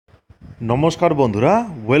নমস্কার বন্ধুরা,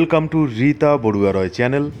 welcome to Rita Barua Roy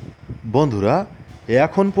channel. বন্ধুরা,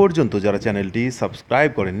 এখন পর্যন্ত যারা চ্যানেলটি সাবস্ক্রাইব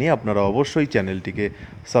করেননি আপনারা অবশ্যই চ্যানেলটিকে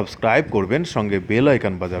সাবস্ক্রাইব করবেন, সঙ্গে বেল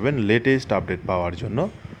আইকন বাজাবেন লেটেস্ট আপডেট পাওয়ার জন্য।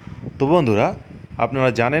 তো বন্ধুরা, আপনারা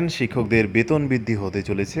জানেন শিক্ষকদের বেতন বৃদ্ধি হতে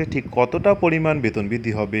চলেছে। ঠিক কতটা পরিমাণ বেতন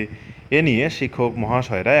বৃদ্ধি হবে এ নিয়ে শিক্ষক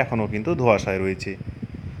মহাশয়রা এখনও কিন্তু ধোঁয়াশায় রয়েছে।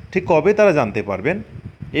 ঠিক কবে তারা জানতে পারবেন,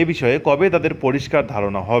 এ বিষয়ে কবে তাদের পরিষ্কার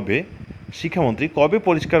ধারণা হবে, শিক্ষামন্ত্রী কবে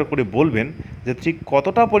পরিষ্কার করে বলবেন যে ঠিক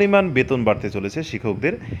কতটা পরিমাণ বেতন বাড়তে চলেছে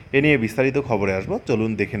শিক্ষকদের, এ নিয়ে বিস্তারিত খবরে আসবো।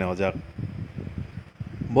 চলুন দেখে নেওয়া যাক।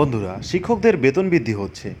 বন্ধুরা, শিক্ষকদের বেতন বৃদ্ধি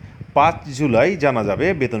হচ্ছে। 5 জুলাই জানা যাবে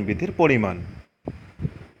বেতন বৃদ্ধির পরিমাণ।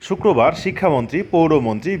 শুক্রবার শিক্ষামন্ত্রী,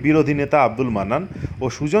 পৌরমন্ত্রী, বিরোধী নেতা আব্দুল মান্নান ও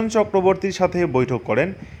সুজন চক্রবর্তীর সাথে বৈঠক করেন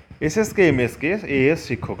এসএসকে এমএসকে এএস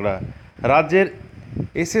শিক্ষকরা। রাজ্যের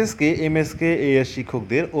এসএসকে এমএসকে এএস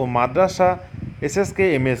শিক্ষকদের ও মাদ্রাসা এসএসকে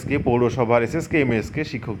এমএসকে, পৌরসভার এসএসকে এমএসকে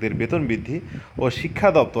শিক্ষকদের বেতন বৃদ্ধি ও শিক্ষা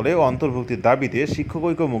দপ্তরে অন্তর্ভুক্তির দাবিতে শিক্ষক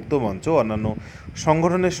ঐক্য মুক্ত মঞ্চ অন্যান্য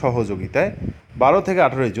সংগঠনের সহযোগিতায় 12 থেকে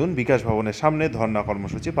 18 জুন বিকাশ ভবনের সামনে ধর্ণা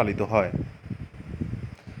কর্মসূচি পালিত হয়।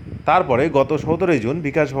 তারপরে গত 17 জুন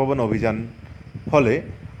বিকাশ ভবন অভিযান ফলে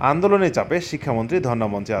আন্দোলনের চাপে শিক্ষামন্ত্রী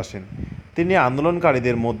ধর্ণামঞ্চে আসেন। তিনি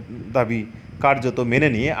আন্দোলনকারীদের দাবি কার্যত মেনে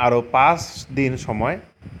নিয়ে আরও 15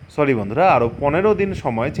 দিন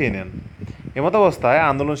সময় চেয়ে নেন। এমতাবস্থায়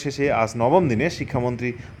আন্দোলন শেষে আজ 9ম দিনে শিক্ষামন্ত্রী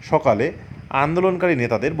সকালে আন্দোলনকারী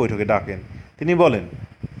নেতাদের বৈঠকে ডাকেন। তিনি বলেন,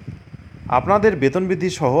 আপনাদের বেতন বৃদ্ধি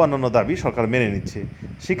সহ অন্যান্য দাবি সরকার মেনে নিচ্ছে।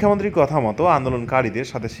 শিক্ষামন্ত্রীর কথা মতো আন্দোলনকারীদের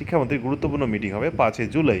সাথে শিক্ষামন্ত্রীর গুরুত্বপূর্ণ মিটিং হবে 5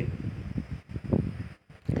 জুলাই।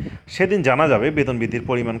 সেদিন জানা যাবে বেতন বৃদ্ধির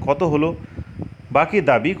পরিমাণ কত হলো, বাকি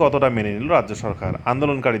দাবি কতটা মেনে নিল রাজ্য সরকার।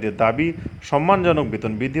 আন্দোলনকারীদের দাবি সম্মানজনক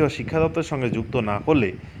বেতন বৃদ্ধি ও শিক্ষা দপ্তরের সঙ্গে যুক্ত না করলে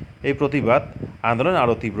এই প্রতিবাদ আন্দোলন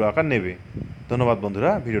আরও তীব্র আকার নেবে। ধন্যবাদ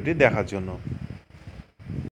বন্ধুরা ভিডিওটি দেখার জন্য।